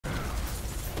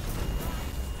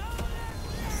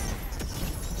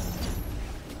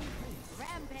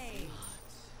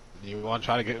You want to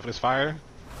try to get this fire?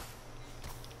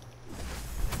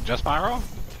 Just pyro?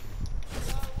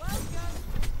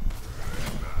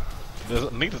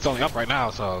 Neat's only up right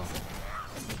now, so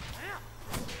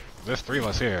there's 3 of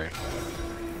us here.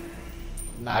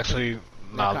 Actually,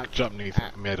 no, jump Neath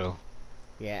middle.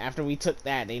 Yeah, after we took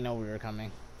that, they know we were coming.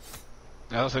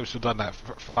 I was saying we should have done that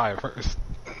fire first.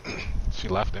 She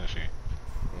left, didn't she?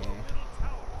 Yeah.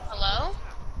 Hello?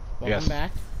 Welcome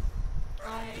back.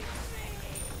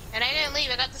 And I didn't leave,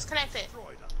 I got disconnected.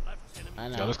 I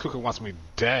know. Yo, this cuckoo wants me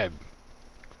dead.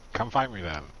 Come fight me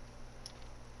then.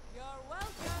 You're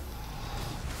welcome.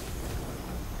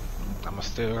 I'ma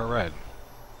steal her red.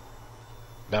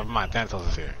 Never mind, Thanatos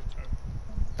is here.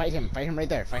 Fight him right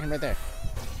there, fight him right there.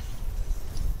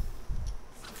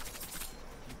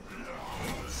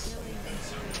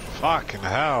 Fucking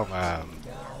hell, man.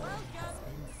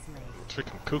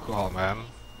 Freaking cuckoo hall, man.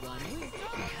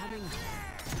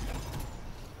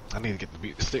 I need to get the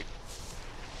beat stick.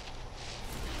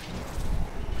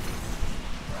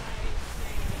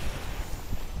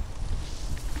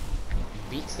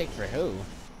 Beat stick for who?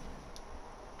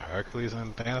 Hercules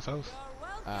and Thanatos?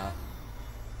 Oh.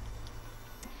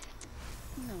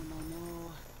 No, no,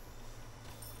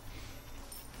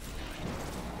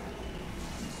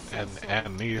 no.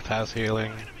 And Neath has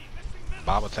healing.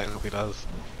 Baba technically does.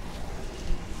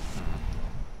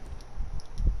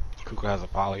 Cuckoo has a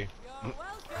poly.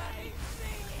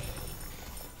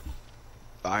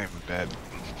 I am dead.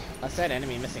 I said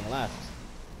enemy missing left.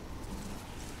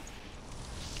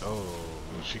 Oh,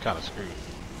 she kind of screwed.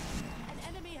 An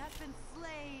enemy has been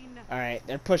slain. Alright,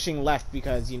 they're pushing left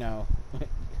because, you know,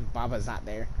 Baba's not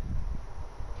there.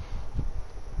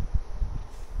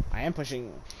 I am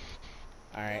pushing.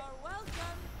 Alright. You're welcome.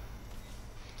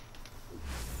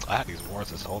 I had these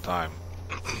wards this whole time.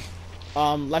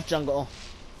 Left jungle.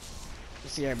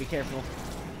 Sierra, be careful.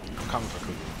 I'm coming for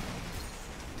Cuckoo.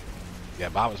 Yeah,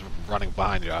 Baba's running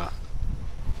behind y'all.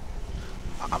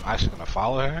 I'm actually gonna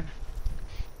follow her.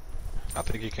 I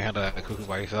think you can handle that Cuckoo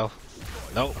by yourself.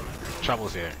 Nope.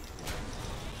 Trouble's here.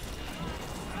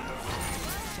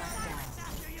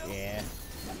 Yeah.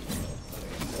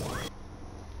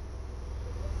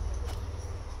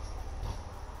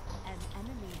 An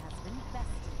enemy has been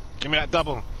bested. Give me that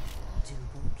double. Double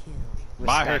kill.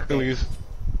 Bye, Respect Hercules.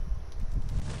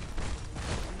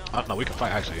 Oh no, we can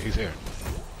fight actually. He's here.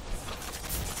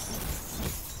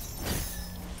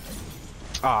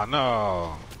 Oh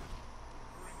no.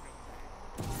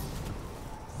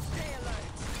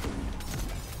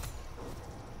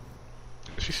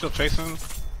 Is she still chasing?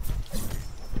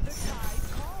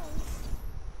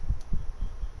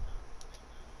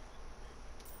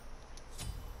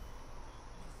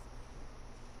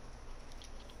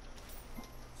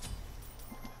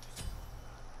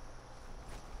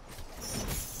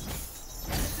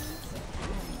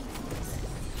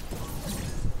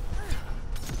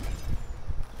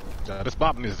 Yeah, this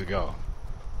Bob needs to go.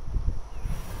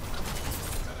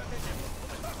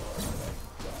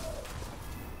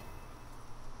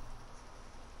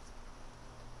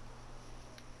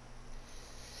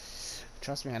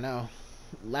 Trust me, I know.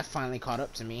 Left finally caught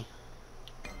up to me.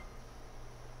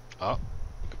 Oh,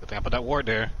 good thing I put that ward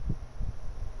there.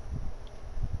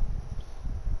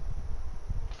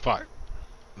 Fuck.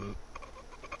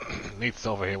 Neith's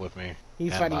over here with me.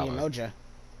 He's and fighting Baba. Emoja.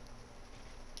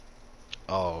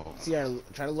 Oh. Sierra,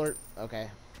 try to lure. Okay.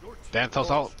 Thanatos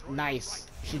out. Nice.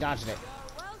 She dodged it.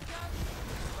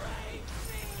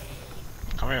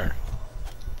 Come here.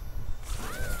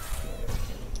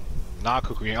 Nah,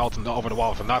 Cuckoo, you ain't ulting over the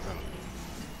wall for nothing.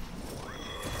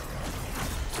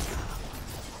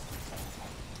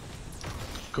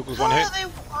 Cuckoo's one hit. They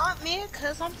want me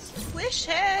because I'm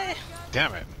squishy.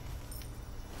 Damn it.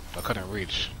 I couldn't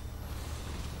reach.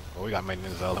 Well, we got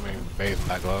maintenance though. Let me bathe in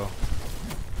that glow.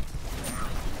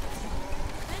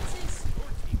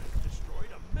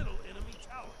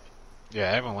 Yeah,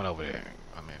 everyone went over there.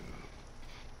 I mean,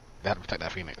 they had to protect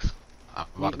that Phoenix. I'm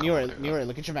about to come over there, Newer,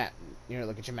 look at your map. Newer,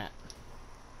 look at your map.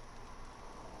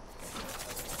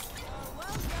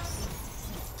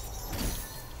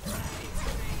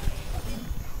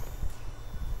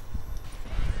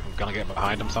 I'm gonna get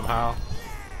behind him somehow.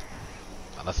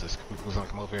 Unless this Cuckoo's gonna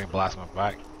come over here and blast him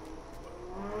back.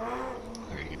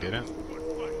 Okay, he didn't.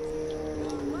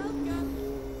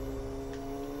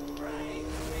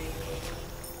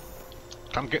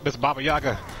 Come get this Baba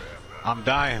Yaga. I'm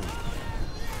dying.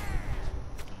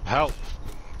 Help.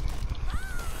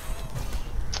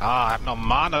 Ah, I have no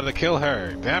mana to kill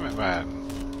her. Damn it, man.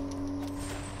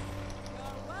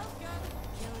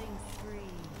 Killing spree.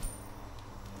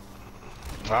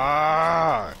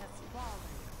 Ah.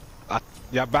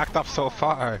 Yeah, backed up so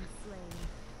far.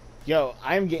 Yo,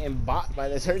 I'm getting bought by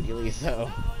this Hercules though.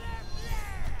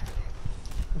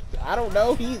 I don't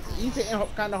know. He's hitting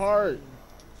kind of hard.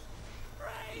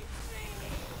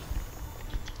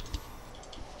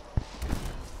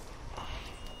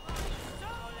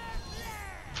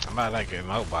 I'm not like getting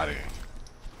nobody.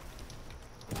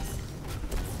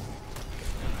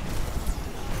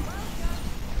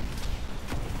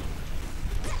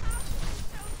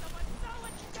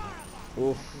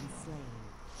 Oof.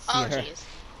 Oh Yeah. jeez,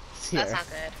 that's not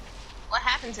good. What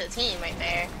happened to the team right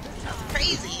there? That was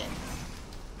crazy.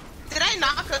 Did I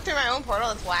not go through my own portal?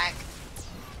 It's whack.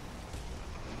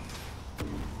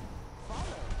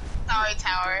 Sorry,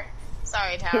 tower.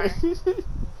 Sorry, tower.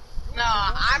 No,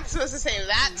 I'm supposed to save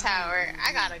that tower.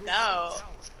 I gotta go.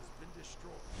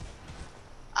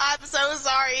 I'm so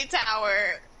sorry,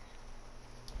 tower.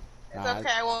 It's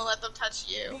okay, I won't let them touch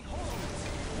you.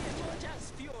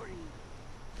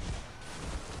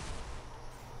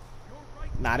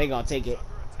 Nah, they gonna take it.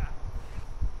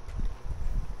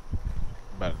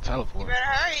 Better teleport. You better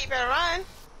hurry, you better run.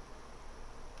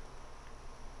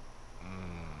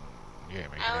 Yeah,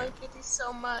 man. I only get these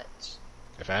so much.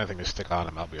 If anything, just stick on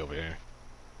him. I'll be over here.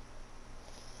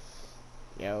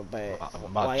 Yo, but I'm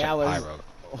about while to check I was, pyro.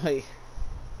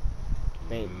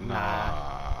 wait,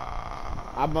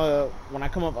 Nah. I'm when I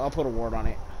come up, I'll put a ward on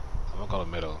it. I'm gonna go to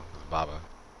the middle. Baba.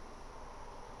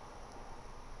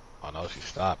 Oh no, she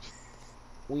stopped.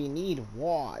 We need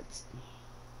wards.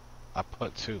 I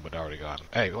put 2, but they're already gone.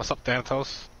 Hey, what's up,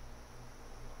 Thanatos?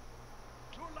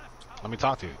 Let me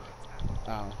talk to you.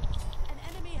 Oh, An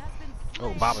enemy has been Oh,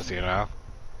 slain. Baba's here now.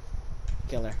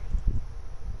 killer.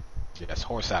 Yes,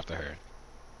 horse after her.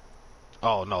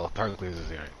 Oh no, Hercules is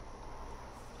here.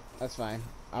 That's fine.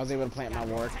 I was able to plant my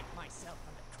ward. Protect myself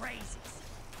from the crazies.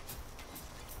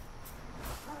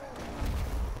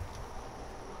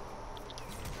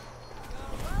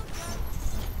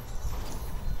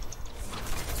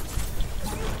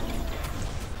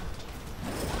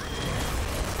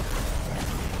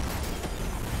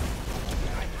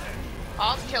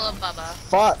 I'll kill a Bubba.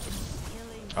 Fuck.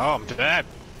 Oh, I'm dead.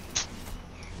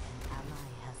 Ally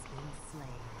has been slain.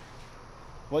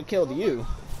 What killed you?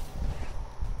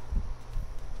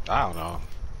 I don't know.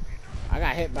 I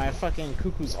got hit by a fucking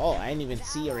Cuckoo's ult. I didn't even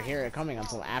see or hear it coming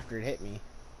until after it hit me.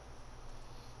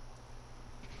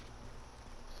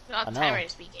 Not I know. timer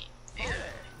speaking.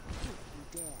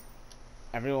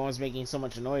 Everyone was making so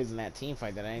much noise in that team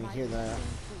fight that I didn't hear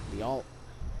the ult.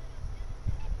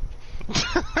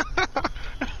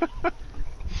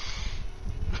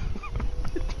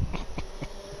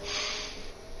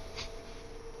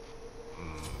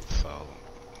 So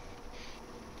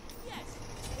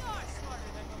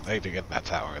they need to get that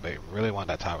tower. They really want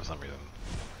that tower for some reason.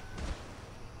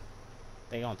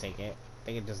 They gonna take it.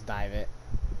 They can just dive it.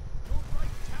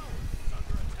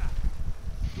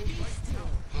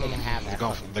 They can have that.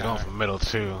 They're going from middle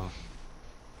too.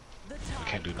 The We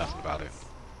can't do nothing about it.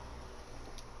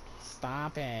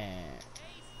 Stop it.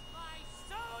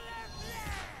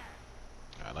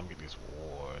 Alright, let me get these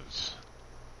wards.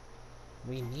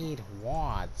 We need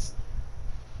wards.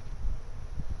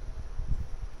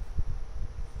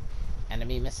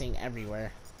 Enemy missing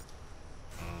everywhere.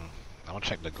 I'm gonna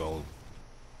check the gold.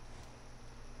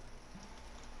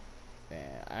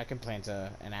 Yeah, I can plant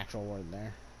an actual ward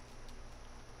there.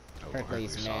 Oh,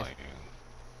 Hercules Hercules mid. saw you.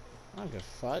 I don't give a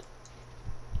fuck.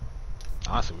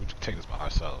 Honestly, we could take this by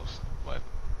ourselves, but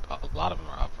a lot of them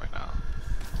are up right now.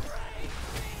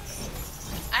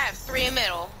 I have 3 in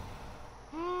middle.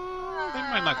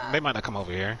 They might not come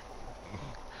over here.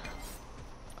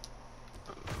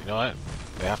 You know what?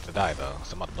 They have to die though.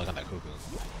 Somebody look on that cuckoo.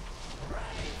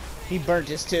 He burnt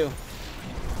us too.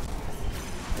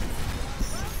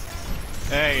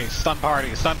 Hey, stun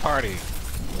party, stun party.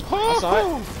 I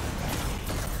saw it.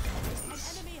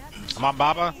 I'm on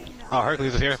Baba. Oh,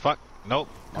 Hercules is here. Fuck. Nope.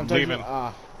 I'm leaving.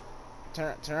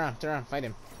 Turn around, fight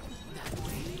him.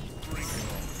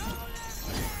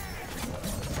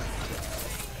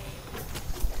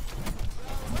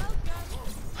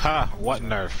 Ha! What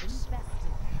nerf?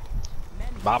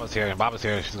 Baba's here. Baba's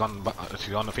here. She's on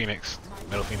the Phoenix.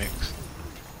 Middle Phoenix.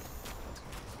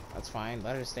 That's fine.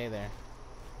 Let her stay there.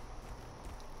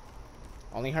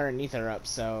 Only her and Neith are up,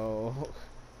 so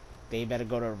they better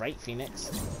go to right Phoenix.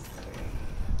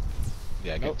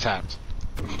 Yeah, get Nope. tapped.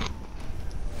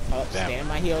 Oh, Damn. stand in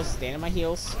my heels. Stand in my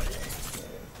heels.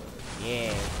 Yeah.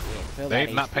 Fill They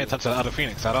that not HP. paying attention to the other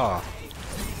Phoenix at all.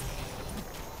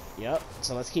 Yep.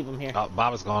 So let's keep him here. Oh,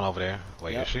 Baba's going over there.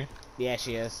 Wait, Yep. is she? Yeah,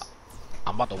 she is.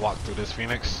 I'm about to walk through this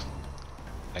Phoenix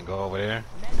and go over there.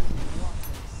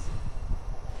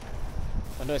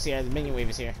 Don't do it here. The minion wave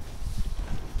is here.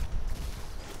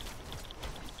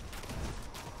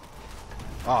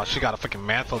 Oh, she got a freaking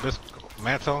mantle. This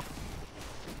mantle.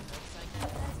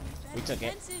 We took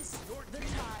it. The tide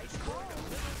calls.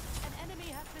 An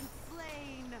enemy has been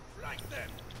slain.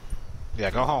 Yeah,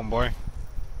 go home, boy.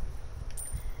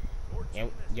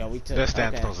 Yo, we took. This Okay.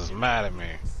 Thanatos is mad at me.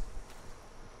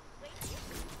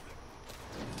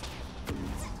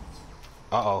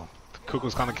 Uh-oh. The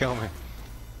cuckoo's gonna kill me.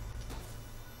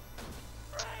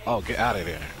 Oh, get out of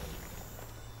there.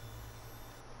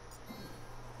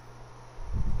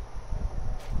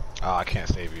 Oh, I can't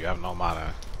save you. I have no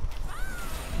mana.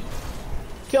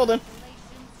 Killed him.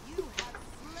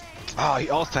 Oh, he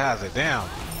also has it. Damn.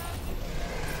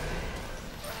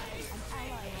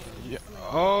 Yeah.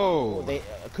 Oh. They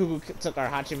Cuckoo took our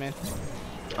Hachiman.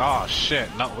 Oh shit.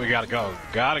 No, we gotta go.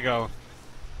 Gotta go.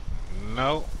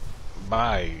 No.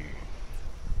 Bye.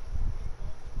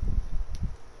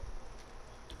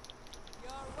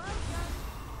 You're welcome.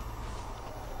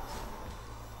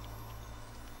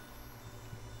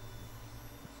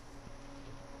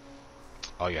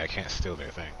 Oh yeah, I can't steal their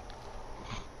thing.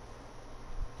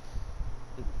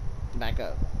 Back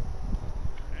up.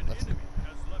 Let's...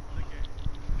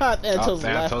 Oh, Thanatos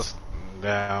left. Thanatos.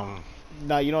 Damn.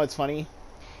 No, you know what's funny?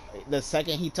 The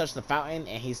second he touched the fountain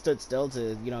and he stood still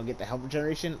to, you know, get the health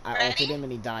regeneration, I ulted him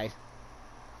and he died.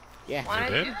 Yeah. Wanna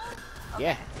did? do?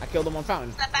 Yeah, I killed him on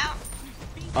fountain. Step out.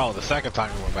 Oh, the second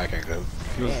time he went back in, cause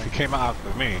Yeah. he came out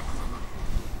with me.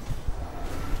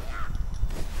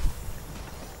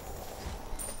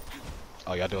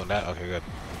 Oh, y'all doing that? Okay, good.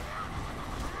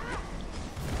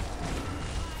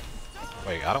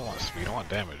 Wait, I don't want speed. I want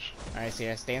damage. Alright, so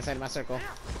yeah, stay inside my circle.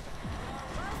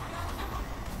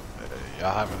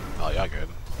 Y'all haven't. Oh, y'all good.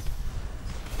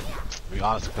 We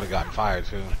honestly could have gotten fired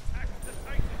too.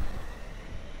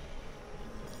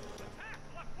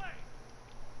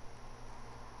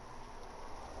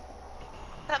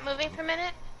 Stop moving for a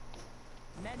minute.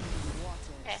 Many waters.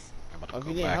 Okay. I'm Oh, gonna if go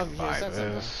you didn't back help, and you should've buy said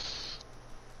something. this.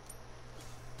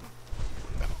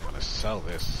 Then I'm gonna sell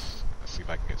this. Let's see if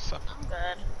I can get something. I'm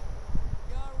good.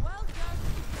 You're welcome.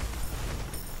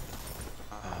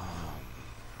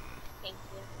 Thank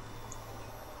you.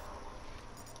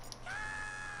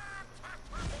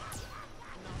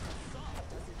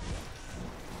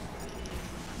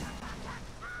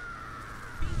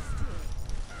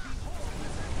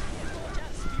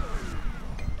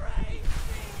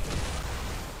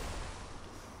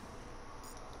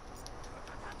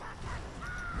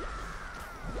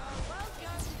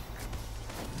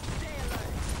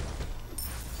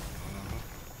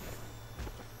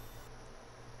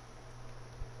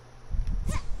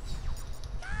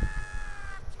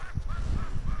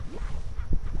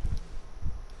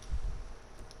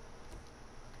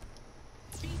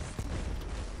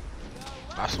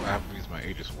 I swear I haven't used my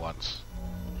Aegis once.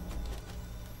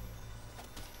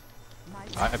 My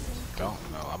I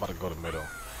don't know. I'm about to go to middle.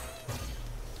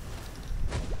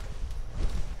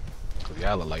 Cause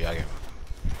y'all look like y'all get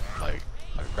like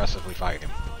aggressively fighting.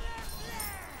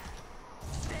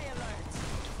 stay alert.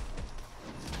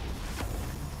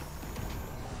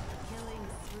 Killing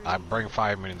spree. I bring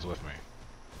 5 minions with me.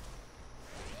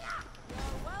 You're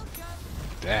welcome.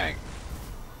 Dang.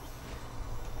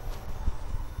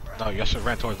 No, y'all should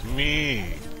ran towards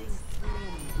me.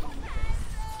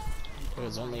 It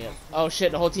was only a... Oh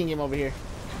shit, the whole team came over here.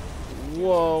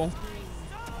 Whoa.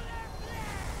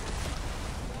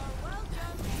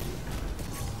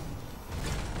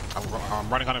 I'm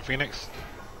running on a Phoenix.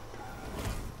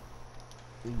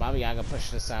 Bobby, I gotta push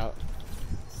this out.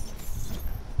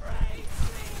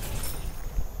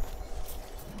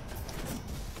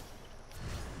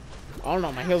 Oh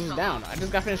no, my heals is down. I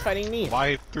just got finished fighting me.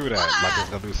 Why he threw that? Like it's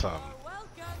gonna do something.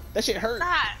 Welcome. That shit hurt.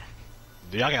 God.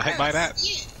 Do y'all get hit by that?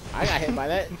 I got hit by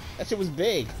that. That shit was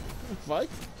big. Fuck.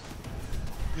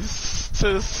 You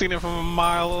should have seen it from a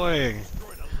mile away.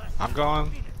 I'm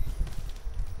going.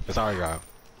 It's already gone.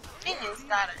 Minions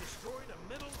got it.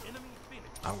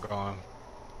 I'm going.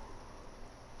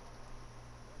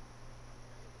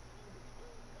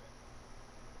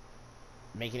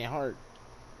 Making it hard.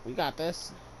 We got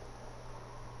this.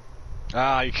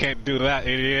 Ah, you can't do that,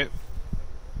 idiot.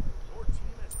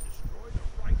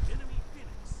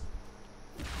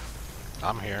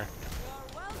 I'm here.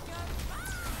 You're welcome.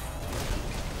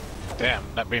 Damn,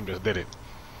 that beam just did it.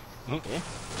 Yeah.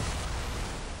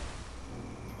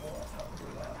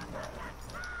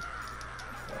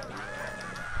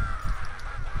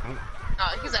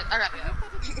 Oh, he's like, I gotta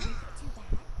go.